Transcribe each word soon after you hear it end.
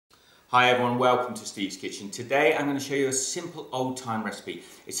Hi everyone, welcome to Steve's Kitchen. Today I'm going to show you a simple old-time recipe.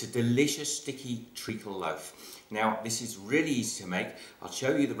 It's a delicious sticky treacle loaf. Now this is really easy to make. I'll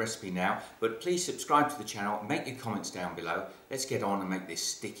show you the recipe now, but please subscribe to the channel, make your comments down below. Let's get on and make this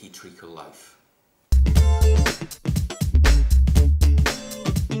sticky treacle loaf.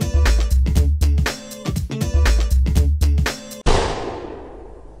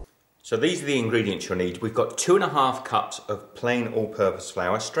 So these are the ingredients you'll need. We've got 2.5 cups of plain all-purpose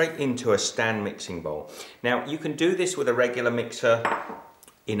flour straight into a stand mixing bowl. Now you can do this with a regular mixer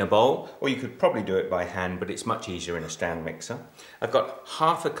in a bowl, or you could probably do it by hand, but it's much easier in a stand mixer. I've got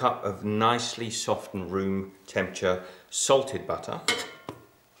 1/2 cup of nicely softened room temperature salted butter,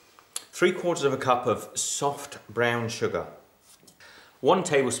 3/4 cup of soft brown sugar, 1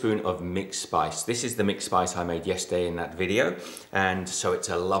 tablespoon of mixed spice. This is the mixed spice I made yesterday in that video, and so it's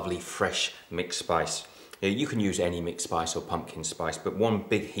a lovely fresh mixed spice. You can use any mixed spice or pumpkin spice, but 1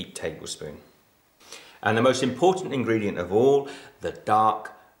 big heaped tablespoon. And the most important ingredient of all, the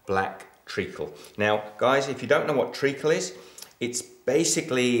dark black treacle. Now guys, if you don't know what treacle is, it's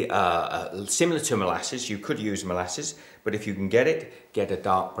basically similar to molasses. You could use molasses, but if you can get it, get a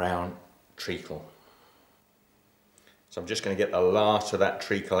dark brown treacle. So I'm just going to get the last of that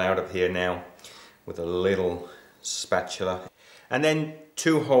treacle out of here now with a little spatula. And then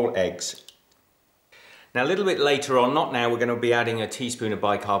 2 whole eggs. Now a little bit later on, not now, we're going to be adding a teaspoon of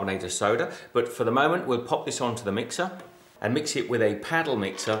bicarbonate of soda, but for the moment we'll pop this onto the mixer and mix it with a paddle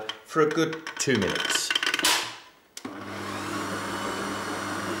mixer for a good 2 minutes.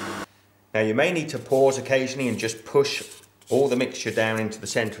 Now you may need to pause occasionally and just push all the mixture down into the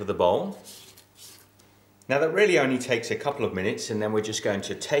centre of the bowl. Now that really only takes a couple of minutes, and then we're just going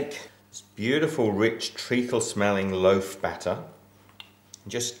to take this beautiful rich treacle smelling loaf batter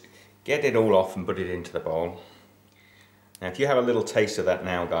and just get it all off and put it into the bowl. Now if you have a little taste of that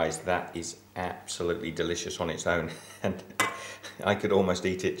now guys, that is absolutely delicious on its own, and I could almost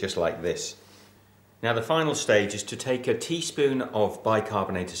eat it just like this. Now the final stage is to take a teaspoon of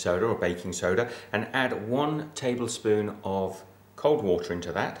bicarbonate of soda or baking soda and add 1 tablespoon of cold water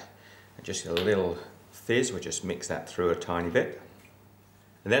into that, and just a little fizz. We'll just mix that through a tiny bit,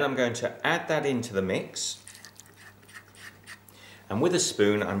 and then I'm going to add that into the mix, and with a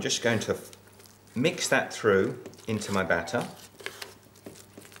spoon I'm just going to mix that through into my batter.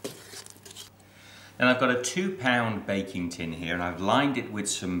 And I've got a 2-pound baking tin here, and I've lined it with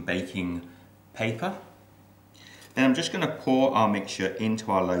some baking paper. Then I'm just going to pour our mixture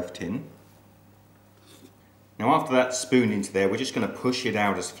into our loaf tin. Now after that's spooned into there, we're just going to push it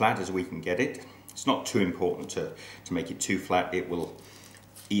out as flat as we can get it. It's not too important to make it too flat, it will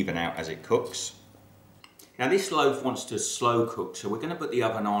even out as it cooks. Now this loaf wants to slow cook, so we're going to put the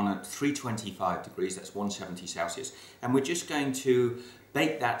oven on at 325 degrees, that's 170 Celsius, and we're just going to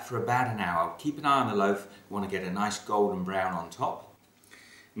bake that for about an hour. Keep an eye on the loaf, we want to get a nice golden brown on top.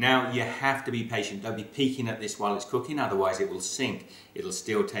 Now you have to be patient, don't be peeking at this while it's cooking, otherwise it will sink. It'll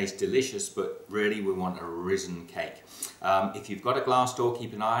still taste delicious, but really we want a risen cake. If you've got a glass door,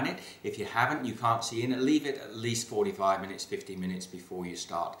 keep an eye on it. If you haven't, you can't see in it, leave it at least 45 minutes, 50 minutes before you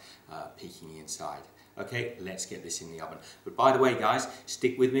start peeking inside. Okay, let's get this in the oven. But by the way guys,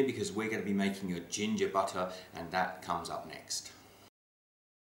 stick with me because we're going to be making a ginger butter, and that comes up next.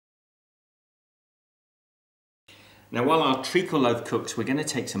 Now while our treacle loaf cooks, we're going to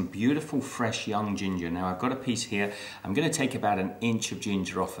take some beautiful fresh young ginger. Now I've got a piece here. I'm going to take about 1 inch of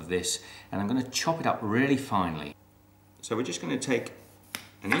ginger off of this, and I'm going to chop it up really finely. So we're just going to take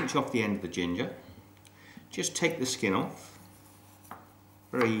 1 inch off the end of the ginger. Just take the skin off.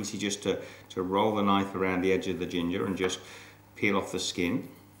 Very easy just to roll the knife around the edge of the ginger and just peel off the skin.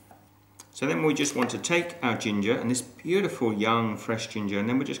 So then we just want to take our ginger, and this beautiful young fresh ginger, and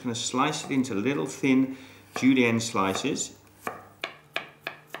then we're just going to slice it into little thin julienne slices.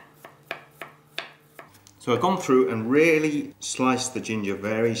 So I've gone through and really sliced the ginger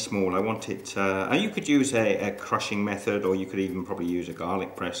very small. I want it, you could use a crushing method, or you could even probably use a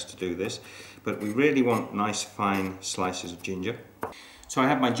garlic press to do this, but we really want nice fine slices of ginger. So I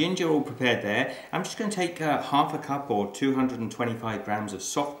have my ginger all prepared there. I'm just going to take 1/2 cup or 225 grams of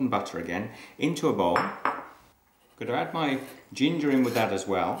softened butter again into a bowl. I'm going to add my ginger in with that as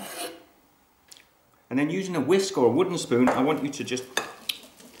well. And then using a whisk or a wooden spoon, I want you to just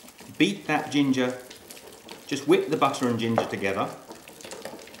beat that ginger, just whip the butter and ginger together.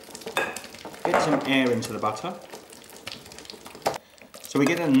 Get some air into the butter. So we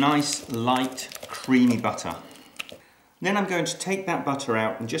get a nice, light, creamy butter. Then I'm going to take that butter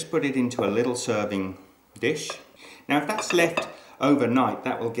out and just put it into a little serving dish. Now if that's left overnight,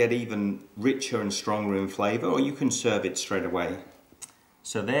 that will get even richer and stronger in flavour, or you can serve it straight away.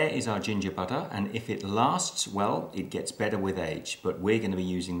 So there is our ginger butter, and if it lasts, well, it gets better with age, but we're going to be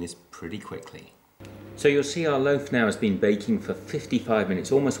using this pretty quickly. So you'll see our loaf now has been baking for 55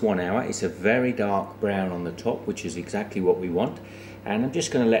 minutes, almost 1 hour. It's a very dark brown on the top, which is exactly what we want. And I'm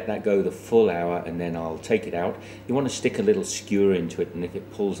just going to let that go the full hour, and then I'll take it out. You want to stick a little skewer into it, and if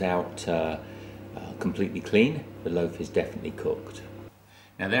it pulls out completely clean, the loaf is definitely cooked.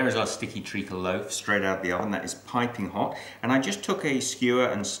 Now there is our sticky treacle loaf straight out of the oven. That is piping hot, and I just took a skewer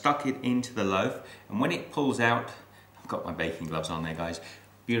and stuck it into the loaf, and when it pulls out, I've got my baking gloves on there, guys,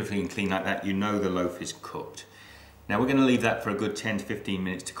 beautifully and clean like that, you know the loaf is cooked. Now we're going to leave that for a good 10 to 15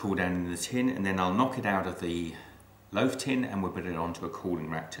 minutes to cool down in the tin, and then I'll knock it out of the loaf tin and we'll put it onto a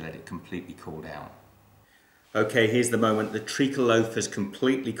cooling rack to let it completely cool down. Okay, here's the moment. The treacle loaf has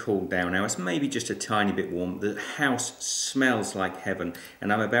completely cooled down now. It's maybe just a tiny bit warm. The house smells like heaven,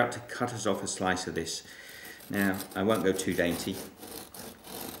 and I'm about to cut us off a slice of this. Now, I won't go too dainty.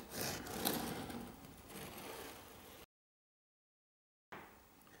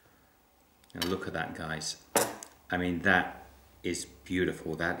 Now look at that, guys. I mean, that is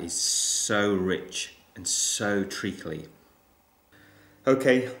beautiful. That is so rich and so treacly.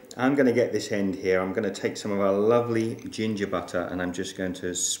 Okay, I'm going to get this end here. I'm going to take some of our lovely ginger butter and I'm just going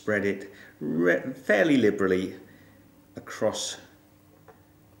to spread it fairly liberally across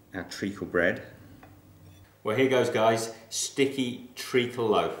our treacle bread. Well, here goes, guys, sticky treacle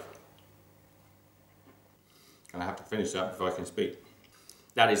loaf. And I have to finish that before I can speak.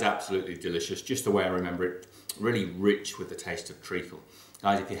 That is absolutely delicious, just the way I remember it. Really rich with the taste of treacle.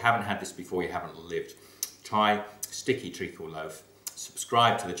 Guys, if you haven't had this before, you haven't lived. Try sticky treacle loaf.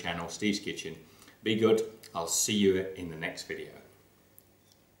 Subscribe to the channel, Steve's Kitchen. Be good. I'll see you in the next video.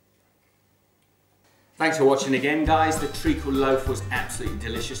 Thanks for watching again, guys. The treacle loaf was absolutely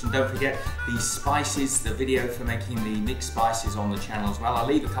delicious, and don't forget the spices, the video for making the mixed spices on the channel as well. I'll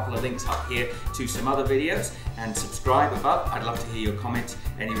leave a couple of links up here to some other videos, and subscribe above. I'd love to hear your comments,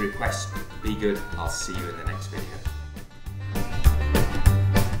 any requests. Be good. I'll see you in the next video.